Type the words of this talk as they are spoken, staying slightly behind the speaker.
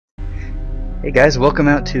Hey guys, welcome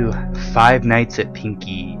out to Five Nights at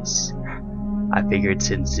Pinkie's. I figured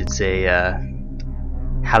since it's a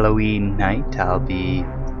Halloween night, I'll be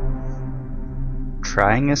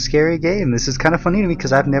trying a scary game. This is kind of funny to me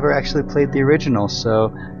because I've never actually played the original,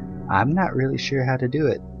 so I'm not really sure how to do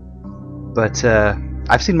it. But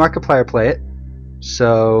I've seen Markiplier play it,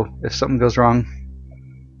 so if something goes wrong,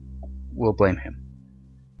 we'll blame him.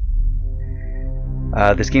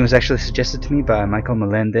 This game was actually suggested to me by Michael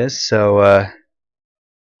Melendez, so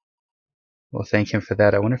we'll thank him for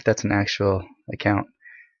that. I wonder if that's an actual account.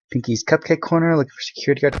 Pinkie's Cupcake Corner, looking for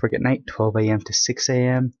security guard to work at night, 12 a.m. to 6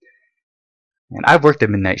 a.m. And I've worked a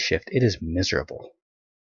midnight shift. It is miserable.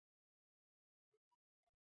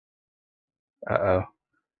 Uh-oh.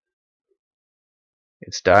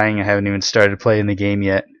 It's dying. I haven't even started playing the game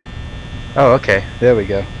yet. Oh, okay. There we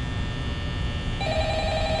go.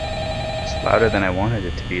 It's louder than I wanted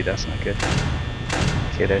it to be. That's not good.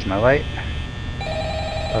 Okay, there's my light.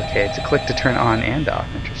 Okay, it's a click to turn on and off.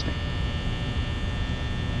 Interesting.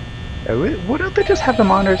 Why don't they just have the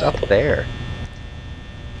monitors up there?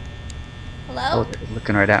 Hello? Oh, they're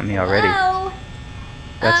looking right at me already. Hello?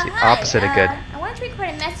 That's the Hi. opposite of good. I wanted to record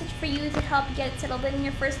a message for you to help you get settled in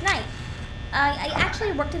your first night. I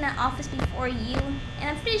actually worked in that office before you, and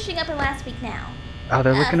I'm finishing up in last week now. Oh,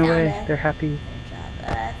 they're looking away. They're happy.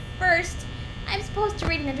 Job. First, I'm supposed to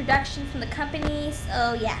read an introduction from the company,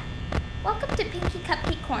 so yeah. Welcome to Pinkie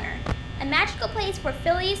Cupcake Corner, a magical place where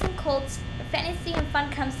fillies and colts, where fantasy and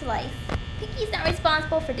fun comes to life. Pinkie's not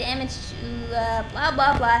responsible for damage to, blah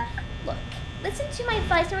blah blah. Look, listen to my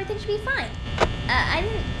advice and everything should be fine. I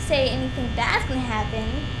didn't say anything bad's gonna happen.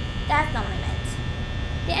 That's not what I meant.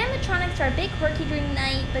 The animatronics are a big quirky during the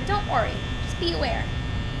night, but don't worry, just be aware.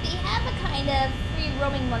 They have a kind of free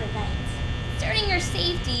roaming mode at night. Concerning your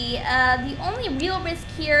safety, the only real risk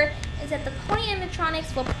here is that the pony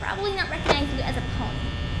animatronics will probably not recognize you as a pony.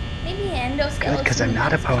 Maybe an endoskeleton Good, 'cause I'm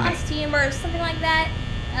not a pony. costume or something like that.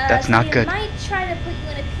 That's so not they good. might try to put you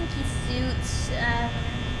in a Pinkie suit.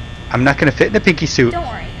 I'm not gonna fit in a Pinkie suit. Don't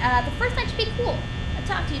worry, the first night should be cool. I'll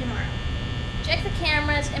talk to you tomorrow. Check the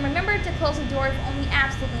cameras and remember to close the door if only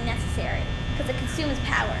absolutely necessary, because it consumes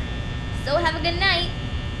power. So have a good night.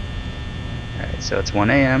 Alright, so it's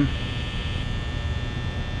 1 a.m.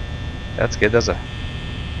 That's good. That's a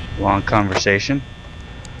long conversation.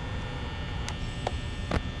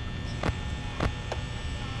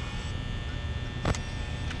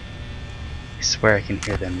 I swear I can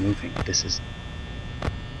hear them moving. This is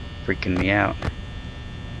freaking me out.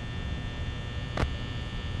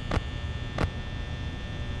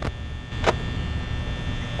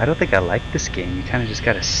 I don't think I like this game. You kind of just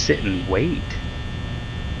gotta sit and wait.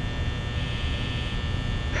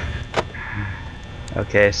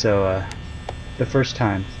 Okay, so the first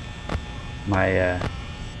time my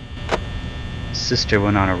sister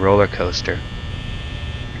went on a roller coaster.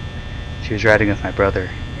 She was riding with my brother,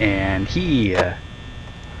 and he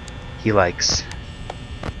likes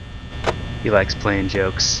playing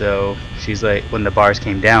jokes. So she's like, when the bars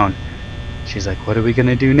came down, she's like, "What are we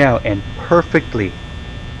gonna do now?" And perfectly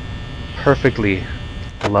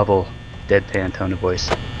level deadpan tone of voice.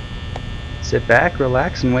 "Sit back,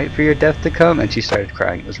 relax, and wait for your death to come." And she started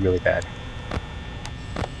crying. It was really bad.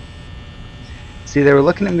 See, they were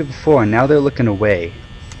looking at me before, and now they're looking away.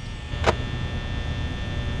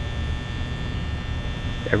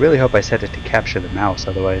 I really hope I set it to capture the mouse,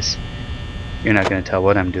 otherwise you're not going to tell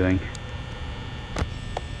what I'm doing.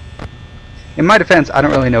 In my defense, I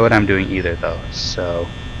don't really know what I'm doing either, though, so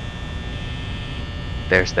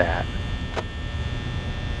there's that.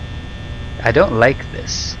 I don't like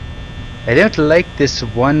this. I don't like this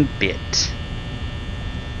one bit.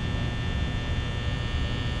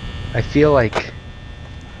 I feel like...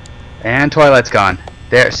 And Twilight's gone.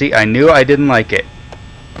 There, see, I knew I didn't like it.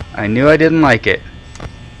 I knew I didn't like it.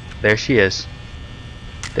 There she is.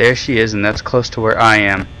 There she is, and that's close to where I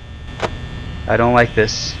am. I don't like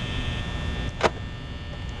this.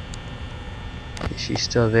 She's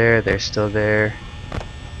still there, they're still there.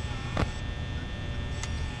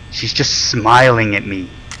 She's just smiling at me.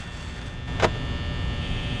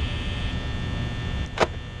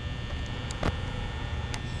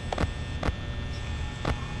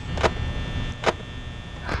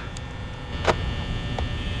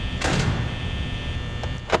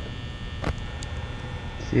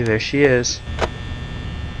 See, there she is.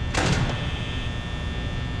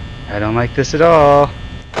 I don't like this at all.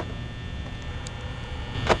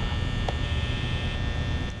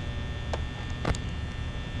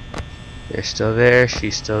 They're still there,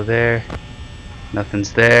 she's still there.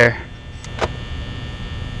 Nothing's there.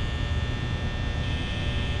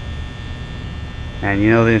 And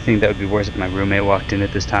you know the only thing that would be worse if my roommate walked in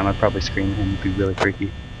at this time, I'd probably scream at him. It'd be really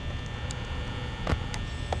freaky.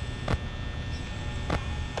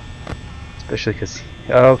 Especially because...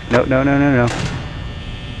 Oh, no, no, no, no, no.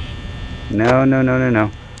 No, no, no, no,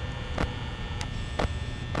 no.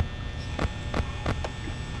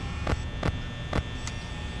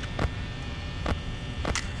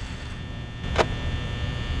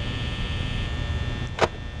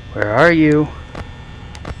 Where are you?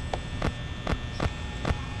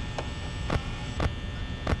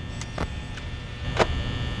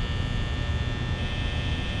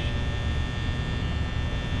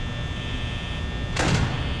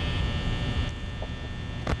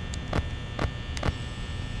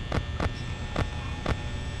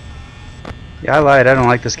 Yeah, I lied. I don't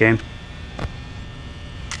like this game.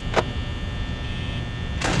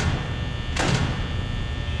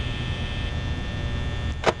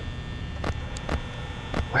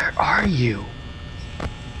 Where are you?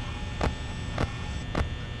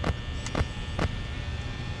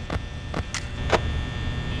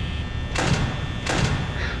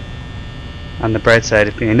 On the bright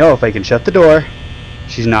side, I know if I can shut the door,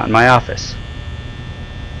 she's not in my office.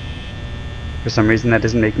 For some reason, that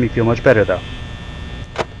doesn't make me feel much better, though.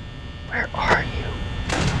 Where are you?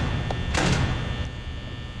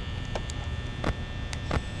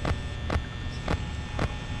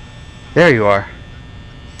 There you are.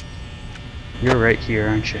 You're right here,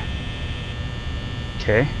 aren't you?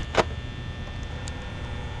 Okay.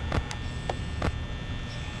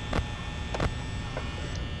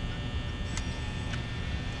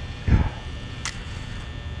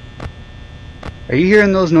 Are you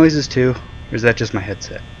hearing those noises too? Or is that just my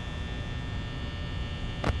headset?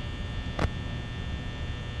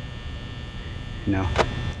 You know, I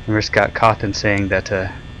first got Cawthon saying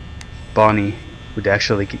that Bonnie would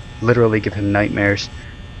actually literally give him nightmares.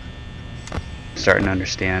 I'm starting to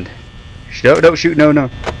understand. No, don't shoot, no, no.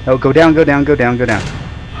 No, go down, go down, go down, go down.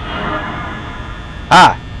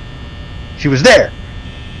 Ah! She was there!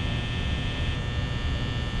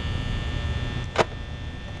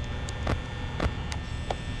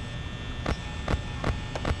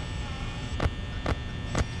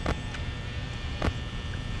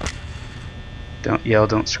 Don't yell,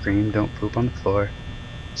 don't scream, don't poop on the floor.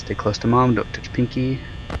 Stay close to mom, don't touch Pinkie.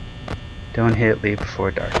 Don't hit, leave before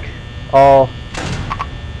dark. All.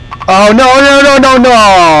 Oh, no, no, no, no,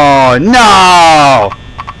 no! No!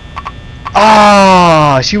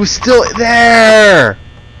 Oh, she was still there!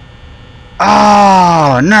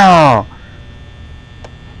 Oh, no!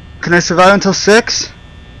 Can I survive until 6?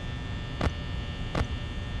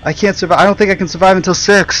 I can't survive. I don't think I can survive until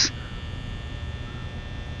 6.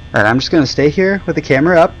 Alright, I'm just gonna stay here with the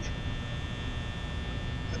camera up.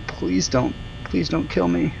 Please don't kill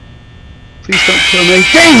me. Please don't kill me.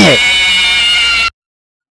 Dang it!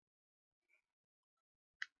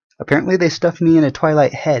 Apparently they stuffed me in a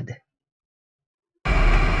Twilight head.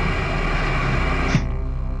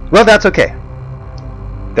 Well, that's okay.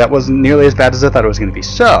 That wasn't nearly as bad as I thought it was gonna be.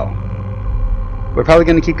 So, we're probably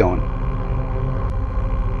gonna keep going.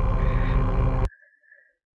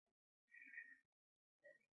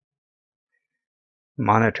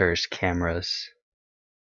 Monitors, cameras.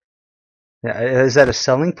 Yeah, is that a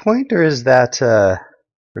selling point or is that a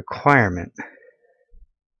requirement?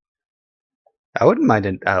 I wouldn't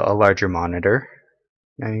mind a larger monitor.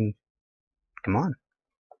 I mean, come on.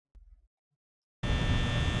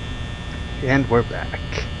 And we're back.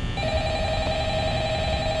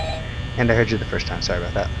 And I heard you the first time, sorry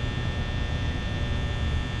about that.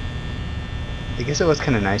 I guess it was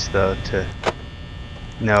kind of nice though to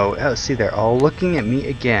know, oh, see, they're all looking at me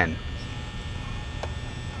again.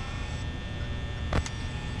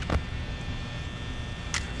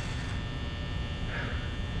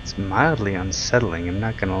 It's mildly unsettling, I'm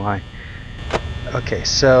not gonna lie. Okay,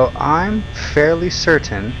 so I'm fairly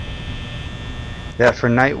certain that for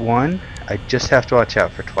night 1, I just have to watch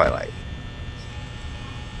out for Twilight.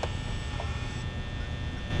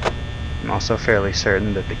 I'm also fairly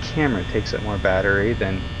certain that the camera takes up more battery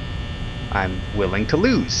than I'm willing to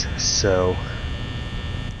lose. So,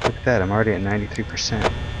 look at that, I'm already at 93%.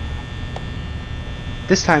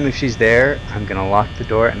 This time if she's there, I'm gonna lock the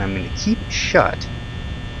door and I'm gonna keep it shut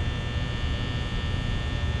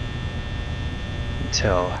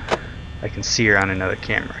until I can see her on another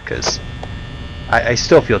camera, because I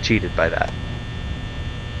still feel cheated by that.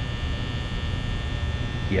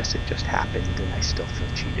 Yes, it just happened and I still feel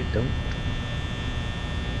cheated, don't.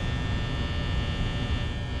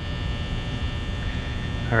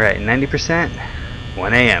 Alright, 90%,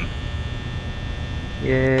 1 AM.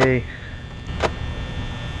 Yay.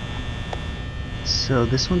 So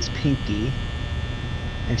this one's Pinkie.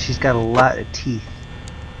 And she's got a lot of teeth.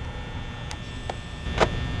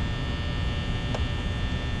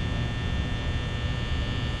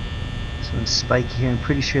 So I'm Spiky here. I'm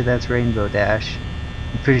pretty sure that's Rainbow Dash.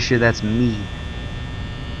 I'm pretty sure that's me.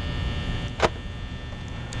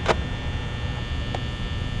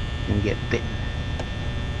 Gonna get bitten.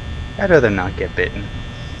 I'd rather not get bitten.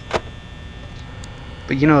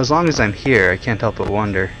 But you know, as long as I'm here, I can't help but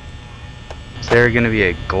wonder, is there gonna be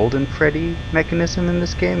a Golden Freddy mechanism in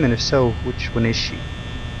this game? And if so, which one is she?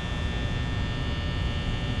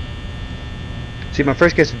 See, my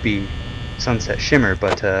first guess would be Sunset Shimmer,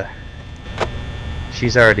 but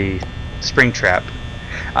she's already Springtrap.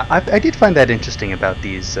 I did find that interesting about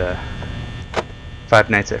these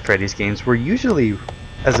Five Nights at Freddy's games. We're usually,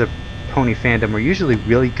 as a pony fandom, we're usually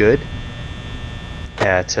really good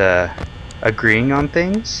at agreeing on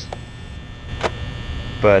things,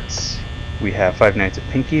 but we have Five Nights at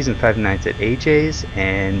Pinkie's and Five Nights at AJ's,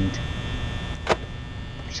 and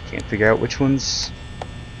just can't figure out which one's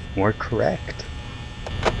more correct.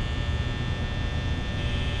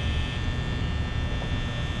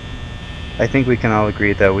 I think we can all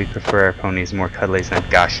agree that we prefer our ponies more cuddly than,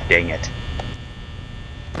 gosh dang it,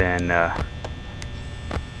 than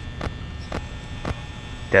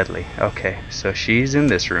deadly. Okay, so she's in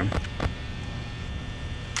this room.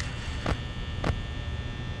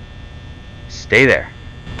 Stay there.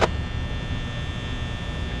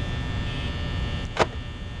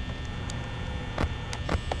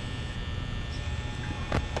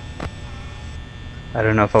 I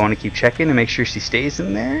don't know if I want to keep checking to make sure she stays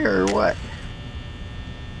in there or what.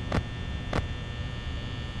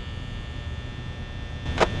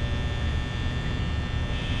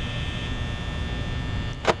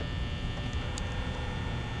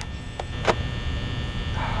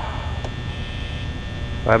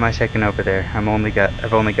 Why am I checking over there? I've only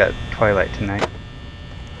got Twilight tonight.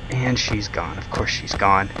 And she's gone. Of course she's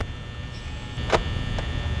gone.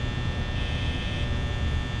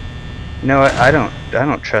 You know what? I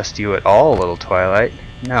don't trust you at all, little Twilight.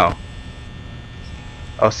 No.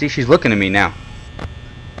 Oh, see, she's looking at me now.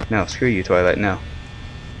 No, screw you, Twilight. No.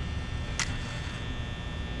 I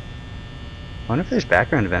wonder if there's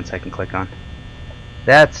background events I can click on.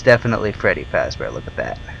 That's definitely Freddy Fazbear. Look at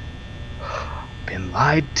that. Been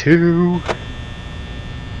lied to.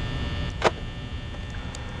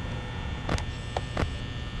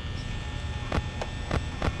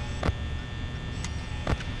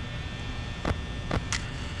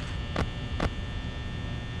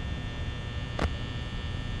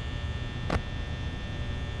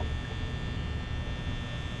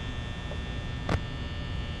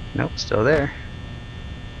 Nope, still there.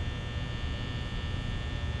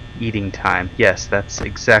 Eating time. Yes, that's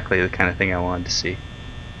exactly the kind of thing I wanted to see.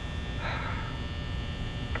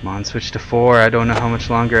 Come on, switch to 4. I don't know how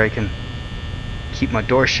much longer I can keep my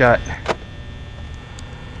door shut.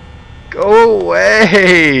 Go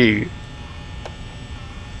away!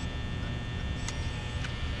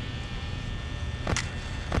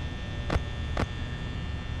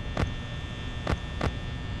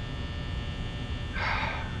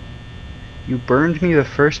 You burned me the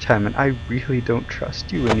first time, and I really don't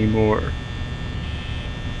trust you anymore.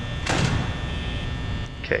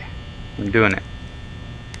 Okay, I'm doing it.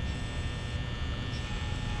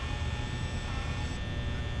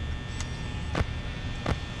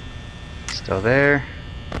 Still there.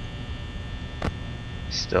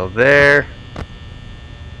 Still there.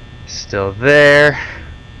 Still there.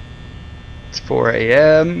 It's 4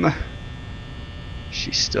 a.m.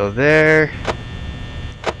 She's still there.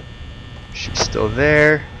 She's still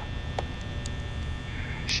there.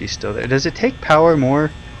 She's still there. Does it take power more?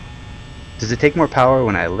 Does it take more power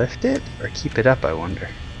when I lift it or keep it up, I wonder?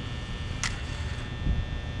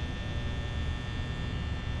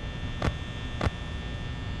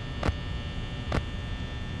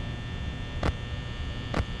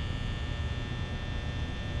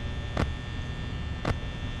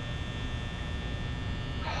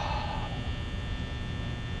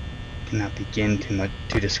 Cannot begin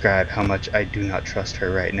to describe how much I do not trust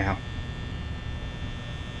her right now.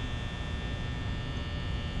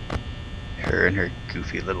 Her and her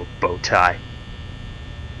goofy little bow tie.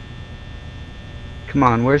 Come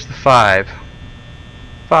on, where's the 5?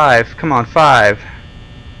 5, come on, 5.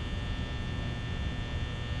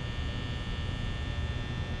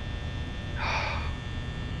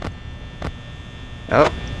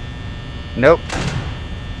 Oh. Nope.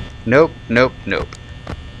 Nope, nope, nope.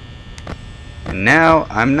 And now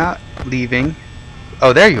I'm not leaving.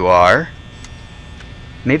 Oh, there you are.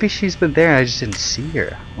 Maybe she's been there and I just didn't see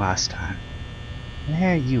her last time.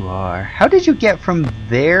 There you are. How did you get from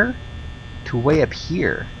there to way up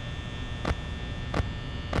here.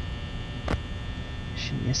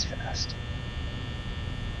 She is fast.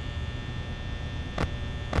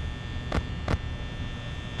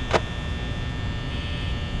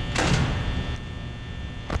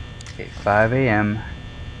 Okay, 5 a.m.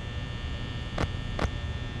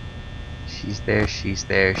 She's there, she's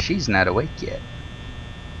there. She's not awake yet.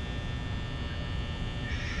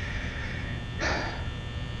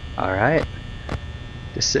 Alright.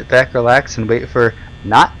 Just sit back, relax, and wait for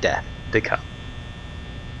not death to come.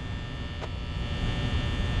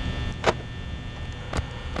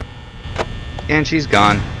 And she's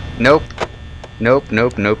gone. Nope. Nope,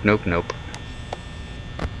 nope, nope, nope, nope.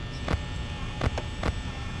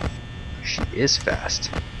 She is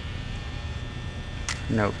fast.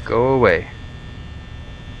 No, go away.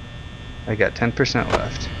 I got 10%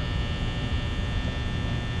 left.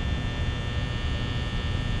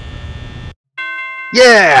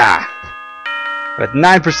 Yeah! With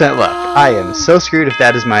 9% left. I am so screwed if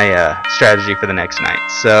that is my strategy for the next night.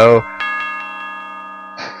 So,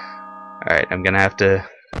 alright, I'm gonna have to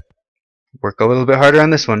work a little bit harder on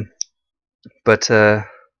this one. But, yeah,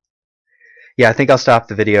 I think I'll stop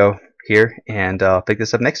the video here, and I'll pick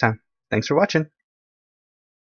this up next time. Thanks for watching.